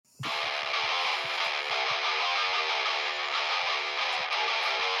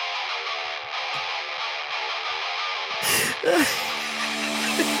Oh,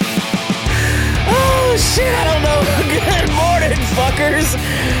 shit, I don't know. Good morning, fuckers.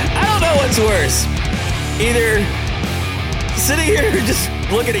 I don't know what's worse. Either sitting here just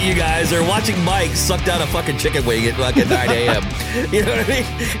looking at you guys or watching Mike suck down a fucking chicken wing at fucking 9 a.m. You know what I mean?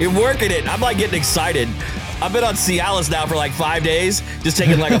 You're working it. I'm like getting excited. I've been on Cialis now for like 5 days, just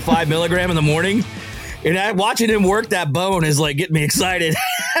taking like a 5 milligram in the morning. And watching him work that bone is like getting me excited.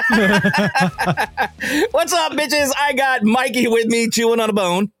 What's up, bitches? I got Mikey with me chewing on a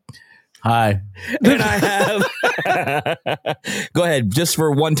bone. Hi. And I have... Go ahead, just for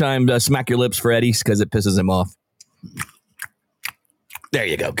one time, smack your lips for Eddie because it pisses him off. There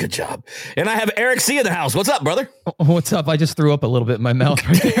you go. Good job. And I have Eric C. in the house. What's up, brother? What's up? I just threw up a little bit in my mouth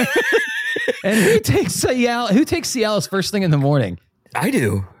right there. And who takes Cialis first thing in the morning? I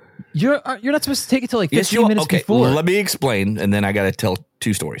do. You're not supposed to take it till like 15 minutes okay, before. Let me explain, and then I got to tell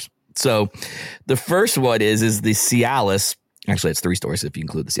two stories. So the first one is the Cialis. Actually, it's 3 stories if you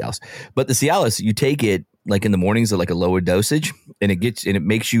include the Cialis. But the Cialis, you take it like in the mornings at like a lower dosage, and it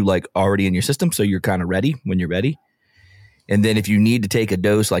makes you like already in your system, so you're kind of ready when you're ready. And then if you need to take a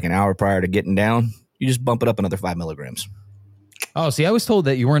dose like an hour prior to getting down, you just bump it up another 5 milligrams. Oh, see, I was told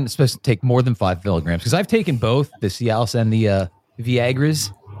that you weren't supposed to take more than 5 milligrams because I've taken both the Cialis and the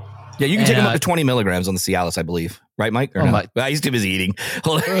Viagras. Yeah, you can take them up to 20 milligrams on the Cialis, I believe. Right, Mike? Or no? I used to be busy eating.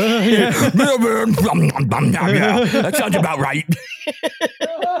 Hold on. Yeah, that sounds about right.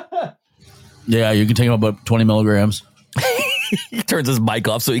 Yeah, you can take them up 20 milligrams. He turns his mic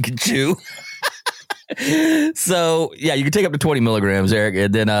off so he can chew. So, yeah, you can take up to 20 milligrams, Eric.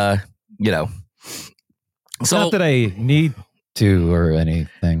 And then, So, not that I need to or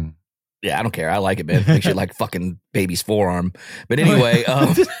anything. Yeah, I don't care. I like it, man. Makes you like fucking baby's forearm. But anyway,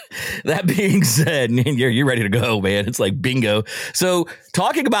 that being said, you're ready to go, man. It's like bingo. So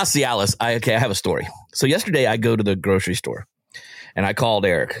talking about Cialis, I have a story. So yesterday I go to the grocery store and I called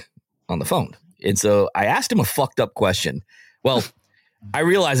Eric on the phone. And so I asked him a fucked up question. Well, I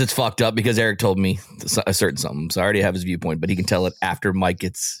realize it's fucked up because Eric told me a certain something. So I already have his viewpoint, but he can tell it after Mike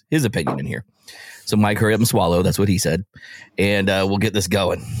gets his opinion in here. So Mike, hurry up and swallow. That's what he said. And we'll get this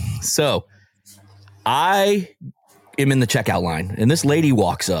going. So I am in the checkout line and this lady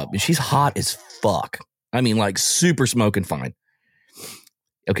walks up and she's hot as fuck. I mean, like super smoking fine.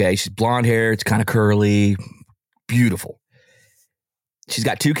 Okay. She's blonde hair. It's kind of curly. Beautiful. She's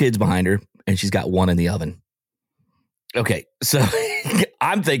got 2 kids behind her and she's got 1 in the oven. Okay. So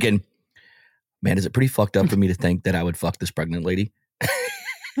I'm thinking, man, is it pretty fucked up for me to think that I would fuck this pregnant lady?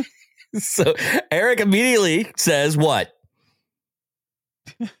 So Eric immediately says, what?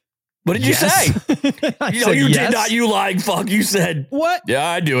 What did you say? You yes. did not, you lying fuck. You said, what? Yeah,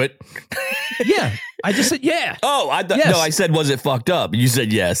 I do it. Yeah. I just said, yeah. Oh, yes. No, I said, was it fucked up? You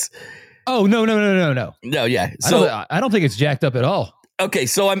said yes. Oh, no. No, yeah. So I don't think it's jacked up at all. Okay,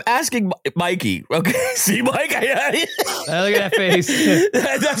 so I'm asking Mikey. Okay, see, Mike? Look at that face.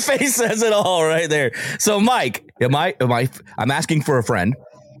 That face says it all right there. So, Mike, I'm asking for a friend.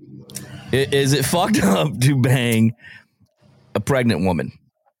 Is it fucked up to bang a pregnant woman?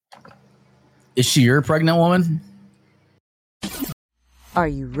 Is she your pregnant woman? Are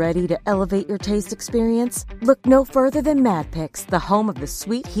you ready to elevate your taste experience? Look no further than Mad Picks, the home of the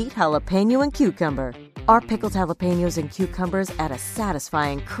sweet heat jalapeno and cucumber. Our pickled jalapenos and cucumbers add a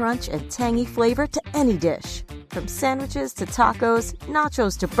satisfying crunch and tangy flavor to any dish. From sandwiches to tacos,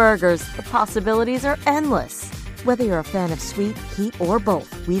 nachos to burgers, the possibilities are endless. Whether you're a fan of sweet, heat, or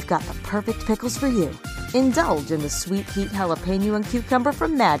both, we've got the perfect pickles for you. Indulge in the sweet heat jalapeno and cucumber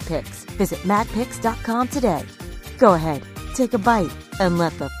from Mad Picks. Visit madpicks.com today. Go ahead, take a bite, and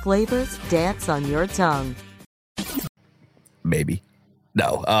let the flavors dance on your tongue. Maybe.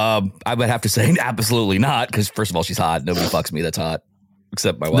 No, I would have to say absolutely not, because first of all, she's hot. Nobody fucks me that's hot,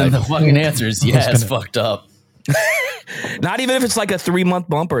 except my wife. Then the fucking answer is yes, fucked up. Not even if it's like a 3-month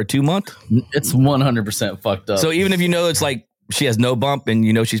bump or a 2-month? It's 100% fucked up. So even if you know it's like she has no bump and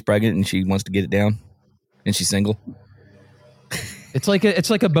you know she's pregnant and she wants to get it down and she's single? It's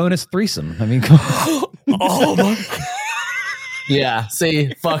like a bonus threesome. I mean, oh my. Yeah,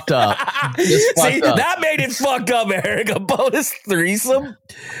 see, fucked up. Just fucked up. That made it fucked up, Eric. A bonus threesome?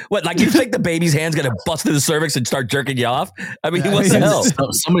 What, like you think the baby's hand's gonna bust through the cervix and start jerking you off? I mean, what the hell?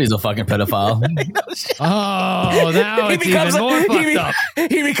 Somebody's a fucking pedophile. Oh, now it's even more fucked up.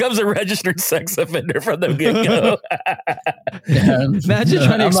 He becomes a registered sex offender from the get-go. Yeah. Imagine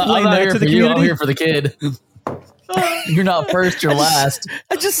trying to explain that to the community. I'm here for the kid. You're not first, you're last.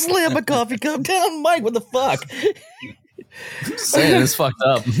 I just slammed my coffee cup down. Mike, what the fuck? Saying it's fucked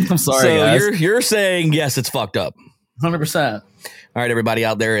up. I'm sorry, so guys. You're saying yes, it's fucked up. 100%. All right, everybody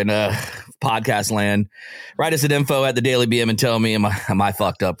out there in podcast land, write us at info@thedailybm and tell me, am I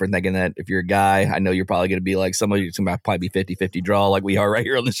fucked up for thinking that if you're a guy, I know you're probably going to be like, some of you might probably be 50-50 draw like we are right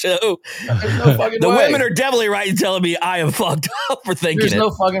here on the show. There's no fucking The way. women are definitely right in telling me I am fucked up for thinking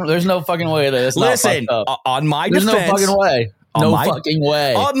There's no fucking way that it's Listen, not fucked up. on my There's defense. no fucking way. No fucking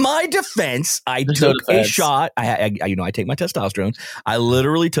way. On my defense, I took a shot. I take my testosterone. I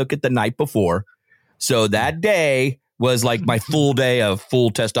literally took it the night before. So that day was like my full day of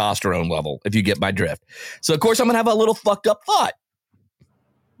full testosterone level, if you get my drift. So, of course, I'm going to have a little fucked up thought.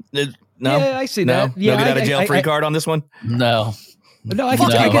 No? Yeah, I see that. No Yeah, get out of jail free card on this one? No. I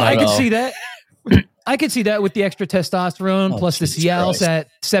can see that. I could see that with the extra testosterone plus the Cialis at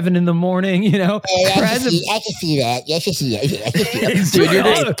 7 a.m. You know, I can see that. Yes, I see that. I can see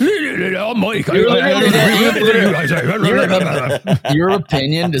that. Your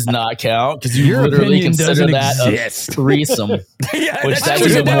opinion does not count because you literally consider that a threesome, which that's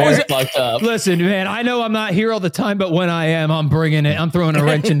even more fucked up. Listen, man, I know I'm not here all the time, but when I am, I'm bringing it. I'm throwing a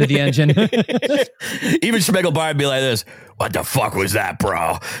wrench into the engine. Even Schmegel Bar would be like this. What the fuck was that,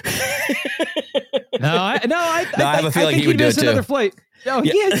 bro? I have a feeling he would do it too. Another flight. Oh,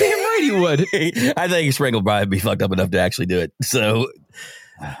 yeah, damn right he would. I think Schmegel Bar would be fucked up enough to actually do it. So,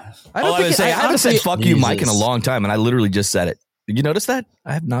 I haven't said fuck you, Mike, in a long time, and I literally just said it. Did you notice that?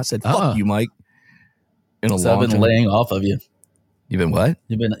 I have not said fuck you, Mike, in a long time. I've been laying off of you. You've been what?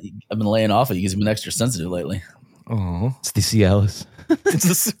 I've been laying off of you because you've been extra sensitive lately. Oh, it's the Cialis.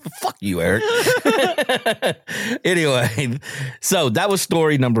 Fuck you, Eric. Anyway, so that was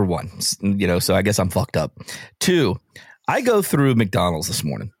story number 1. You know, so I guess I'm fucked up. 2, I go through McDonald's this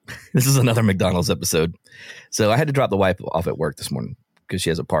morning. This is another McDonald's episode. So I had to drop the wife off at work this morning because she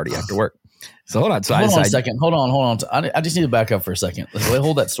has a party after work. So hold on. So hold on a second. Hold on. I just need to back up for a second.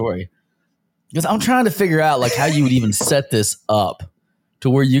 Hold that story. Because I'm trying to figure out like how you would even set this up to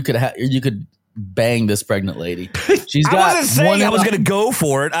where you could bang this pregnant lady. I wasn't saying I was going to go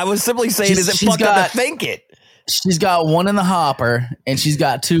for it. I was simply saying, is it fucked up to think it? She's got 1 in the hopper and she's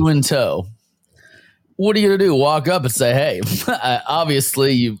got 2 in tow. What are you going to do? Walk up and say, hey,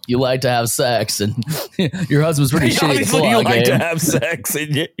 obviously you like to have sex and your husband's pretty shitty. Obviously you like to have sex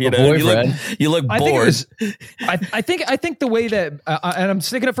and you look bored. I think the way that, and I'm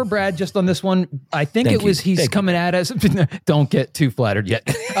sticking up for Brad just on this one, I think he's coming at us. Don't get too flattered yet.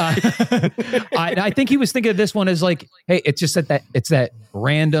 I think he was thinking of this one as like, hey, it's just it's that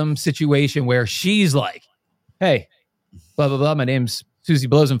random situation where she's like, hey, blah, blah, blah, my name's Susie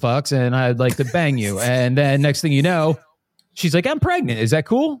Blosenfox, and I'd like to bang you. And then next thing you know, she's like, I'm pregnant. Is that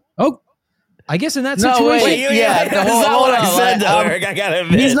cool? Oh, I guess in that situation. That's not what I said, though, Eric. I gotta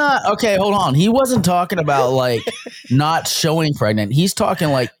admit. He's not, okay, hold on. He wasn't talking about like not showing pregnant. He's talking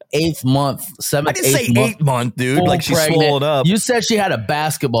like 8th month, 7th, I didn't say 8th month, dude. Like she's pregnant. swollen up. You said she had a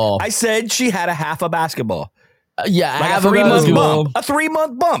basketball. I said she had a half a basketball. Yeah, like a 3-month bump. A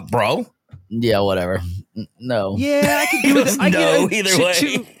 3-month bump, bro. Yeah, whatever. No. Yeah, I could do it. Either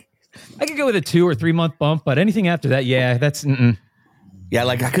way. I could go with a 2 or 3 month bump, but anything after that, yeah, that's. Yeah,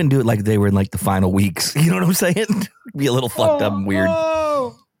 like I couldn't do it like they were in like the final weeks. You know what I'm saying? Be a little fucked up and weird.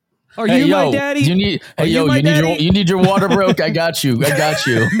 Are you my daddy? You need your water broke. I got you. Hey,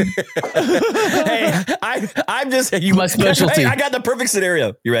 I'm just my specialty. Hey, I got the perfect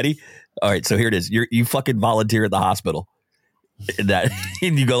scenario. You ready? All right, so here it is. You fucking volunteer at the hospital. And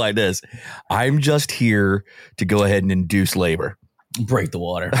you go like this. I'm just here to go ahead and induce labor. Break the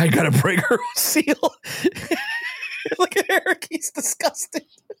water. I gotta break her seal. Look at Eric. He's disgusted.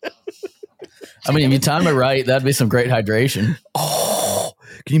 I mean, if you time it right, that'd be some great hydration. Oh,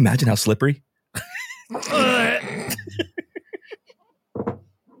 can you imagine how slippery?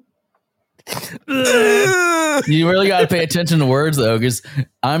 You really got to pay attention to words, though, because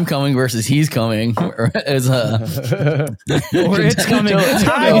I'm coming versus he's coming. Or it's coming.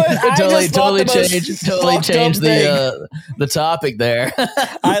 Totally change the topic there.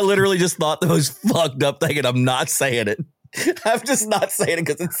 I literally just thought the most fucked up thing, and I'm not saying it. I'm just not saying it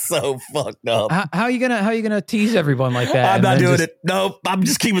because it's so fucked up. How are you gonna tease everyone like that? I'm not doing it. No, I'm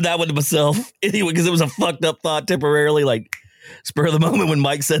just keeping that one to myself anyway because it was a fucked up thought temporarily, like spur of the moment when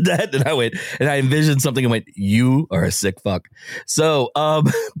Mike said that, and I went and I envisioned something and went, "You are a sick fuck." So,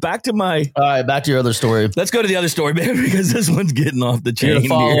 back to your other story. Let's go to the other story, man, because this one's getting off the chain. You're gonna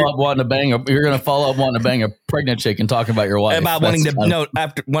follow up wanting to bang a pregnant chick and talk about your wife. About wanting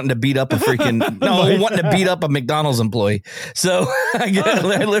to beat up a McDonald's employee. So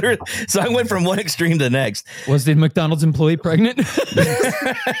I went from one extreme to the next. Was the McDonald's employee pregnant?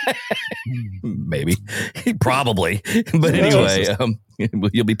 Maybe, probably, but anyway,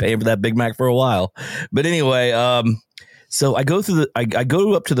 you'll be paying for that Big Mac for a while. But anyway, So I go through I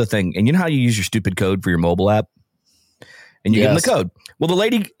go up to the thing, and you know how you use your stupid code for your mobile app, and you give them the code. Well, the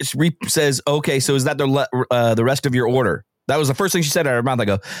lady says, "Okay, so is that the rest of your order?" That was the first thing she said out of her mouth. I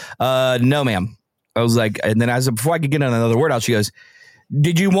go, "No, ma'am." I was like, and then before I could get another word out, she goes,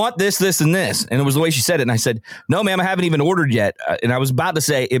 "Did you want this, this, and this?" And it was the way she said it. And I said, "No, ma'am, I haven't even ordered yet." And I was about to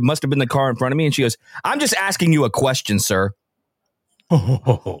say, it must have been the car in front of me. And she goes, "I'm just asking you a question, sir."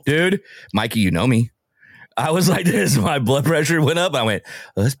 Dude, Mikey, you know me. I was like this. My blood pressure went up. I went,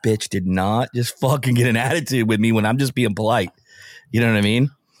 this bitch did not just fucking get an attitude with me when I'm just being polite. You know what I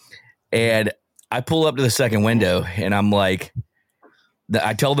mean? And I pull up to the second window and I'm like,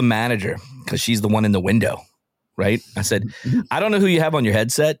 I tell the manager, because she's the one in the window, right? I said, "I don't know who you have on your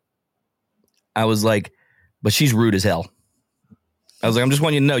headset." I was like, but she's rude as hell. I was like, "I'm just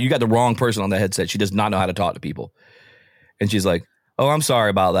wanting you to know you got the wrong person on the headset. She does not know how to talk to people." And she's like, "Oh, I'm sorry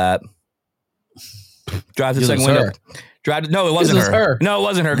about that." Drive to the second window. No, it wasn't her. No, it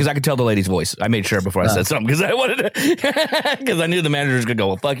wasn't her, because I could tell the lady's voice. I made sure before I said something, because I wanted to, because I knew the manager was going to go,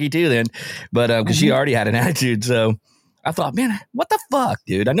 "Well, fuck you too then." But because she already had an attitude. So I thought, man, what the fuck,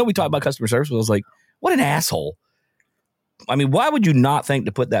 dude? I know we talked about customer service, but I was like, what an asshole. I mean, why would you not think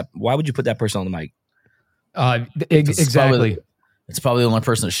to put that? Why would you put that person on the mic? Exactly. It's probably the only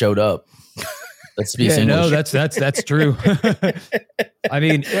person that showed up. That speaks English. No, that's true. I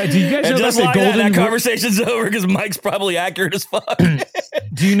mean, do you guys know about the golden? That conversation's over because Mike's probably accurate as fuck.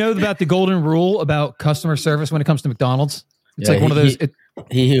 Do you know about the golden rule about customer service when it comes to McDonald's? It's like one of those.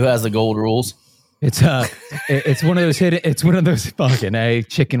 He who has the gold rules. It's one of those hidden. It's one of those fucking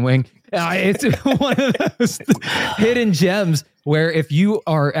chicken wing. It's one of those hidden gems where if you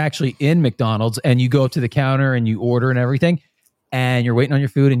are actually in McDonald's and you go up to the counter and you order and everything, and you're waiting on your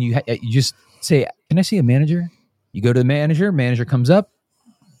food, and you just say, "Can I see a manager?" You go to the manager. Manager comes up.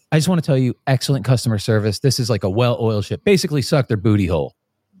 I just want to tell you, excellent customer service. This is like a well-oiled ship. Basically, suck their booty hole,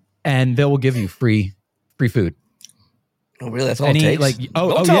 and they will give you free food. Oh, really? That's all it takes?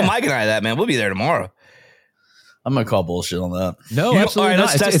 Don't tell Mike and I that, man. We'll be there tomorrow. I'm going to call bullshit on that. No, absolutely not.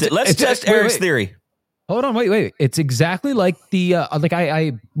 Let's test it. Let's test Eric's theory. Hold on, wait. It's exactly like the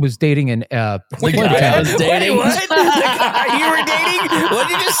I was dating an I was dating. Wait, what? The guy you were dating? What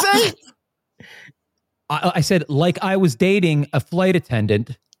did you just say? I said like I was dating a flight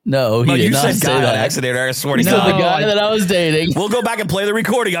attendant. No, he did not said say guy that. on accident. I swear to He said the guy that I was dating. We'll go back and play the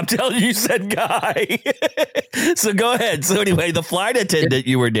recording. I'm telling you, you said guy. So go ahead. So anyway, the flight attendant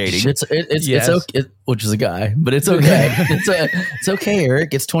you were dating. It's okay, which is a guy, but it's okay. It's okay,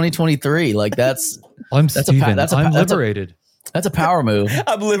 Eric. It's 2023. Like that's I'm liberated. That's a power move.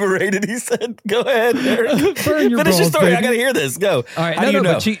 I'm liberated. He said, "Go ahead, Eric. Finish your story. Baby. I got to hear this. Go." All right. How do you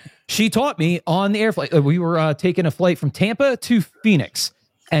know? But she taught me on the air flight. We were taking a flight from Tampa to Phoenix.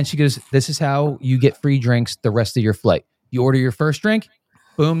 And she goes, "This is how you get free drinks the rest of your flight. You order your first drink,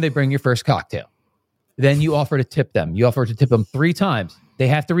 boom, they bring your first cocktail. Then you offer to tip them. You offer to tip them 3 times. They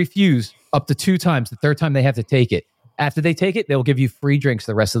have to refuse up to 2 times. The third time they have to take it. After they take it, they'll give you free drinks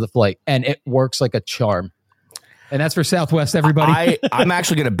the rest of the flight. And it works like a charm." And that's for Southwest, everybody. I'm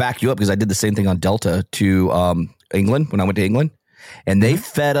actually going to back you up because I did the same thing on Delta to England when I went to England. And they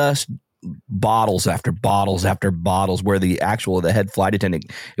fed us bottles after bottles after bottles where the head flight attendant,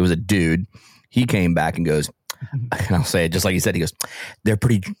 it was a dude. He came back and goes, and I'll say it just like he said, he goes, they're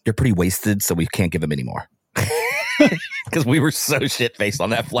pretty wasted, so we can't give them any more. Because we were so shit-faced on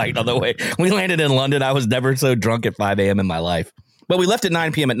that flight on the way. We landed in London. I was never so drunk at 5 a.m. in my life. But we left at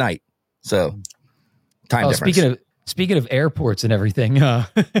 9 p.m. at night. So time difference. Speaking of airports and everything,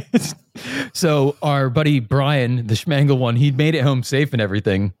 so our buddy Brian, the Schmangle one, he made it home safe and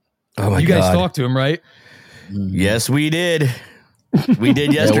everything. Oh my God. You guys talked to him, right? Yes, we did. We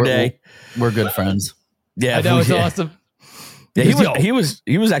did yesterday. We're good friends. Yeah, I know, it's awesome. Yeah, he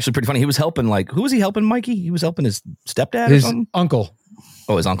was actually pretty funny. He was helping, like, who was he helping, Mikey? He was helping his stepdad his or something? Uncle.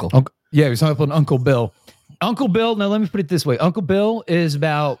 Oh, his uncle. Yeah, he was helping Uncle Bill. Uncle Bill, now let me put it this way. Uncle Bill is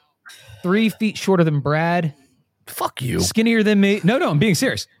about 3 feet shorter than Brad. Fuck you. Skinnier than me. No, I'm being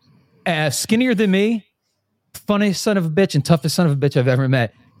serious. Skinnier than me. Funniest son of a bitch and toughest son of a bitch I've ever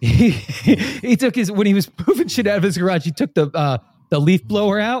met. He took when he was moving shit out of his garage, he took the leaf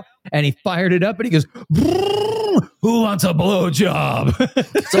blower out and he fired it up and he goes, "Who wants a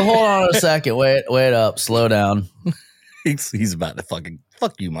blowjob?" So hold on a second. Wait up. Slow down. He's about to fucking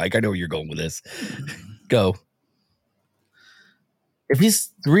fuck you, Mike. I know where you're going with this. Go. If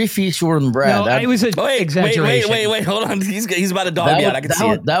he's 3 feet shorter than Brad, it was an exaggeration. Wait, hold on. He's about to dog me out. I can see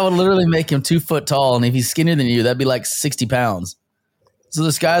it. That would literally make him 2 foot tall, and if he's skinnier than you, that'd be like 60 pounds. So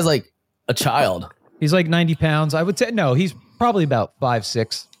this guy's like a child. He's like 90 pounds. I would say, no, he's probably about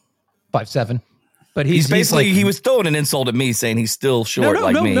 5'6", 5'7". But he's basically he was throwing an insult at me, saying he's still short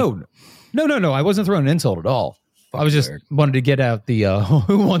me. No. I wasn't throwing an insult at all. I was just wanted to get out the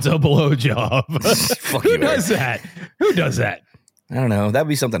who wants a blowjob? Who does that? Who does that? I don't know. That'd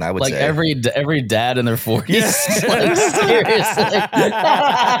be something I would say. Like every dad in their 40s. Yes. Like, seriously.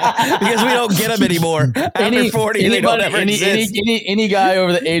 Because we don't get them anymore. After 40, they don't ever exist. Any guy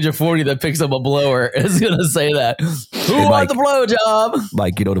over the age of 40 that picks up a blower is going to say that. Who wants the blowjob?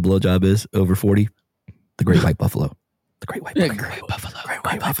 Mike, you know what a blowjob is over 40? The great white buffalo. The great white buffalo.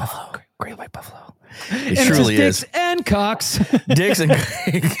 Great white buffalo. It and truly Dicks is. and Cox. Dicks and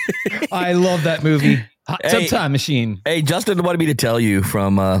I love that movie. Hot Tub Time Machine. Hey, Justin wanted me to tell you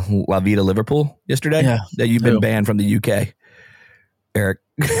from La Vida Liverpool yesterday that you've been banned from the UK. Eric.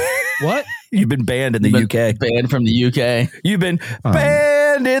 What? You've been banned in the UK. Banned from the UK. You've been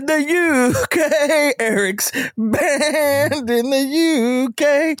banned in the UK. Eric's banned in the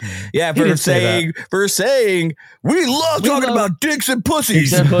UK. Yeah, for saying we love talking about dicks and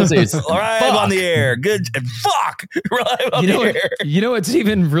pussies. Dicks and pussies. Live on the air. Good. Fuck. Live on the air. You know what's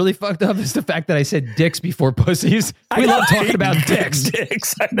even really fucked up is the fact that I said dicks before pussies. We love talking about dicks.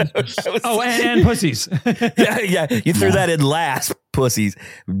 Dicks. I know. And pussies. yeah. You threw that in last. Pussies.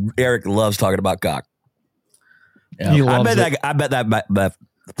 Eric loves talking about cock. Yeah. I bet that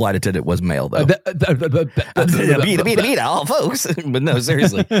flight attendant was male though. Beat all folks. But no,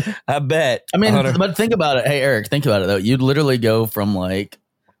 seriously, I bet. I mean, but think about it. Hey, Eric, think about it though. You'd literally go from like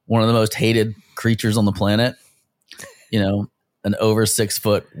one of the most hated creatures on the planet, an over 6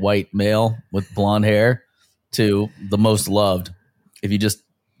 foot white male with blonde hair, to the most loved. If you just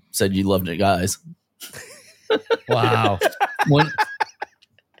said you loved it, guys. Wow.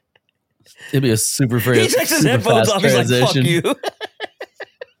 It'd be a super fast. He takes his headphones off. He's like, "Fuck you."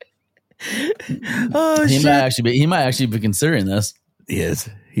 He might actually be considering this. He is.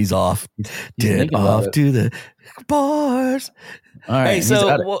 He's off. Dead off to the bars. All right, he's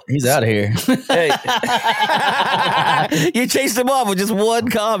out of here. Hey. You chased him off with just one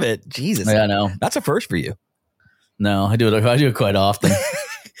comment. Jesus. Yeah, I know. That's a first for you. No, I do it quite often.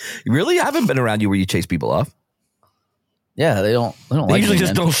 Really? I haven't been around you where you chase people off. Yeah, they don't like They usually me,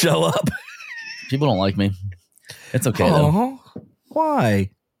 just don't show up. People don't like me. It's okay though.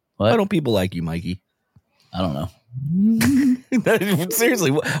 Why? What? Why don't people like you, Mikey? I don't know. Seriously,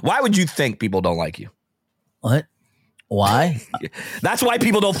 why would you think people don't like you? What? Why? That's why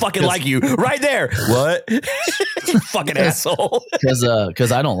people don't fucking like you. Right there. What? Fucking asshole.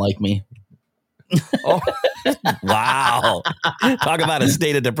 Because I don't like me. Oh, wow. Talk about a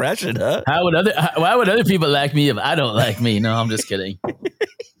state of depression, huh? Why would other people like me if I don't like me? No, I'm just kidding.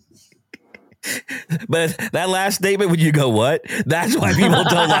 But that last statement, when you go, what? That's why people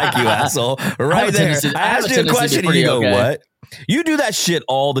don't like you, asshole. Right there. I asked you a question and you go, what? You do that shit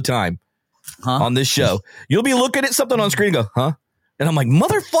all the time on this show. You'll be looking at something on screen and go, huh? And I'm like,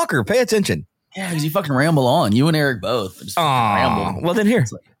 motherfucker, pay attention. Yeah, because you fucking ramble on. You and Eric both. Just ramble. Well, then here.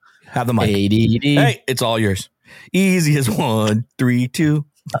 Have the mic. ADD. Hey, it's all yours. Easy as 1, 3, 2.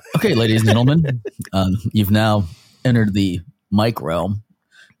 Okay, ladies and gentlemen, you've now entered the mic realm.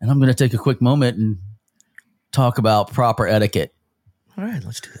 And I'm going to take a quick moment and talk about proper etiquette. All right,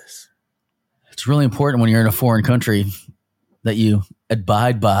 let's do this. It's really important when you're in a foreign country that you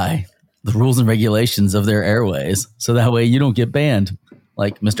abide by the rules and regulations of their airways. So that way you don't get banned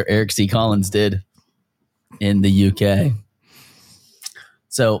like Mr. Eric C. Collins did in the UK.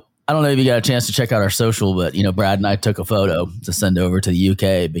 So I don't know if you got a chance to check out our social, but, Brad and I took a photo to send over to the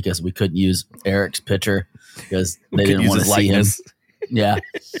UK because we couldn't use Eric's picture because they didn't want to see him. Yeah.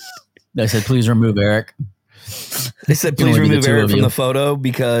 They said, please remove Eric. They said, please remove Eric from the photo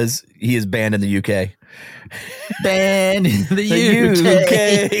because he is banned in the UK. Banned in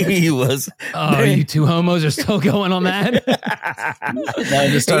the UK. He was. Oh, you two homos are still going on that? No,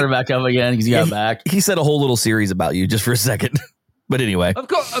 just started back up again because you got back. He said a whole little series about you just for a second. But anyway.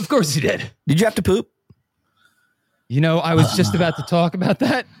 Of course he did. Did you have to poop? I was just about to talk about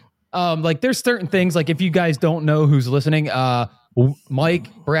that. There's certain things, like if you guys don't know who's listening,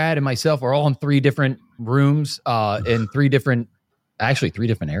 Mike, Brad, and myself are all in 3 different rooms in 3 different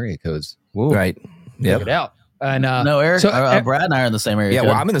area codes. Whoa. Right. Yeah. Check it out. And no, Eric, Brad and I are in the same area code.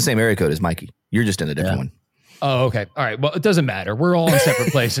 Well, I'm in the same area code as Mikey. You're just in a different one. Oh, okay. All right. Well, it doesn't matter. We're all in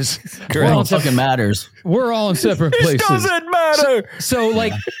separate places. It fucking matters. We're all in separate places. It doesn't matter. So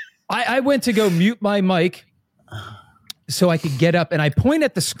I went to go mute my mic so I could get up, and I point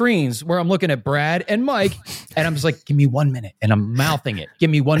at the screens where I'm looking at Brad and Mike, and I'm just like, give me 1 minute. And I'm mouthing it. Give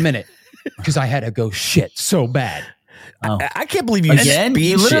me 1 minute. Because I had to go shit so bad. Oh. I can't believe you again.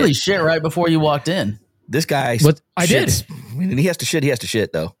 You literally shit right before you walked in. This guy, I did. He has to shit. He has to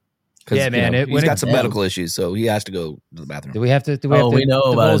shit though. Yeah, man, he's got some medical issues, so he has to go to the bathroom. Do we have to? We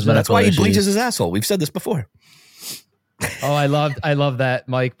know about his medical That's why he issues. bleaches his asshole. We've said this before. Oh, I love that,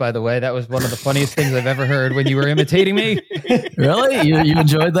 Mike. By the way, that was one of the funniest things I've ever heard when you were imitating me. Really? You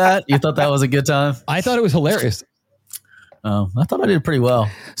enjoyed that? You thought that was a good time? I thought it was hilarious. Oh, I thought I did pretty well.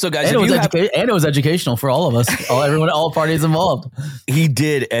 So, guys, and it was educational for all of us, all parties involved. He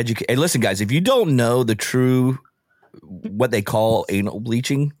did educate. And listen, guys, if you don't know the true what they call anal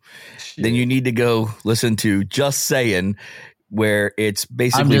bleaching, then you need to go listen to Just Saying, where it's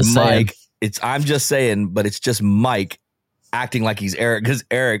basically Mike. I'm just saying, but it's just Mike acting like he's Eric, because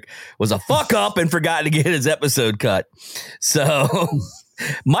Eric was a fuck up and forgot to get his episode cut. So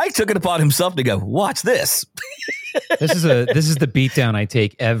Mike took it upon himself to go, watch this. This is the beatdown I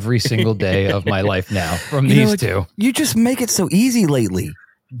take every single day of my life now from these two. You just make it so easy lately.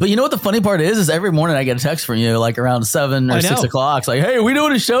 But you know what the funny part is every morning I get a text from you like around 7 or 6 o'clock. It's like, hey, are we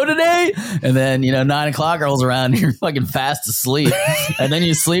doing a show today? And then, 9 o'clock rolls around and you're fucking fast asleep. And then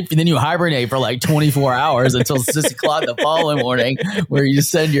you sleep and then you hibernate for like 24 hours until 6 o'clock the following morning where you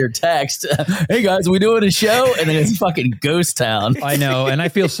send your text, hey guys, are we doing a show? And then it's fucking ghost town. I know. And I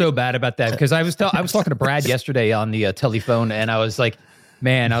feel so bad about that because I was talking to Brad yesterday on the telephone and I was like,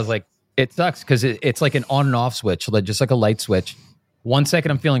 it sucks because it's like an on and off switch, just like a light switch. 1 second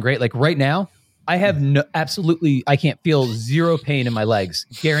I'm feeling great. Like right now, I have I can't feel zero pain in my legs.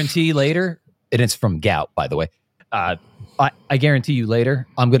 Guarantee later, and it's from gout, by the way. I guarantee you later,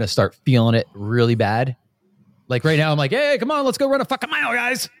 I'm going to start feeling it really bad. Like right now, I'm like, hey, come on, let's go run a fucking mile,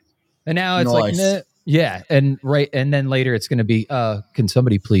 guys. And now it's like, nah. Yeah. And then later it's going to be, can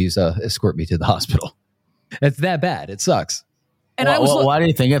somebody please escort me to the hospital? It's that bad. It sucks. And why do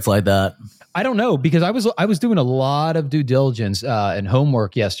you think it's like that? I don't know, because I was doing a lot of due diligence and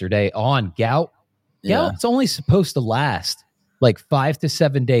homework yesterday on gout. Gout, it's only supposed to last like 5 to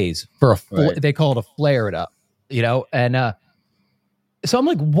 7 days for they call it a flare it up, and so I'm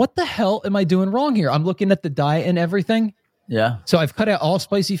like, what the hell am I doing wrong here? I'm looking at the diet and everything. Yeah. So I've cut out all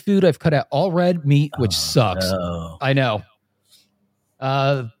spicy food. I've cut out all red meat, which sucks. No. I know.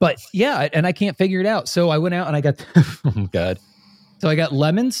 But yeah, and I can't figure it out. So I went out and I got, oh God. So I got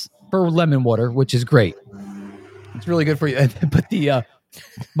lemons for lemon water, which is great. It's really good for you. But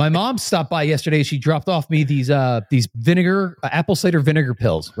my mom stopped by yesterday. She dropped off me these vinegar, apple cider vinegar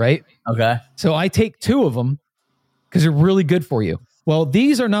pills, right? Okay. So I take 2 of them because they're really good for you. Well,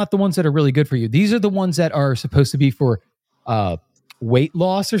 these are not the ones that are really good for you. These are the ones that are supposed to be for weight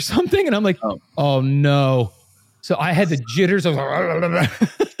loss or something. And I'm like, oh no. So I had the jitters of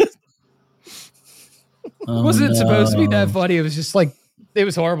it wasn't supposed to be that funny. It was just like, it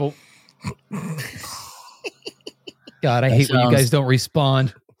was horrible. God, I hate when you guys don't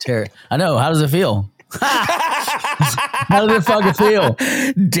respond. I know. How does it feel? How does it fucking feel?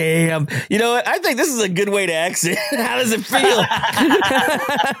 Damn. You know what? I think this is a good way to exit. How does it feel?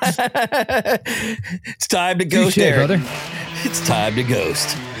 It's time to ghost, Eric. Brother. It's time to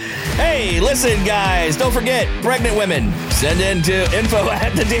ghost. Hey, listen, guys, don't forget, pregnant women, send in to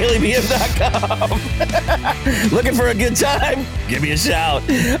info@thedailyBM.com. Looking for a good time? Give me a shout.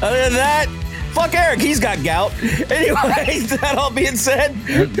 Other than that, fuck Eric, he's got gout. Anyway, that all being said,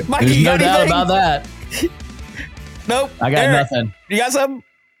 Mikey, there's you no got doubt anything? about that. Nope. I got Eric, nothing. You got something?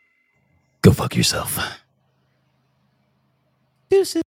 Go fuck yourself. Deuces.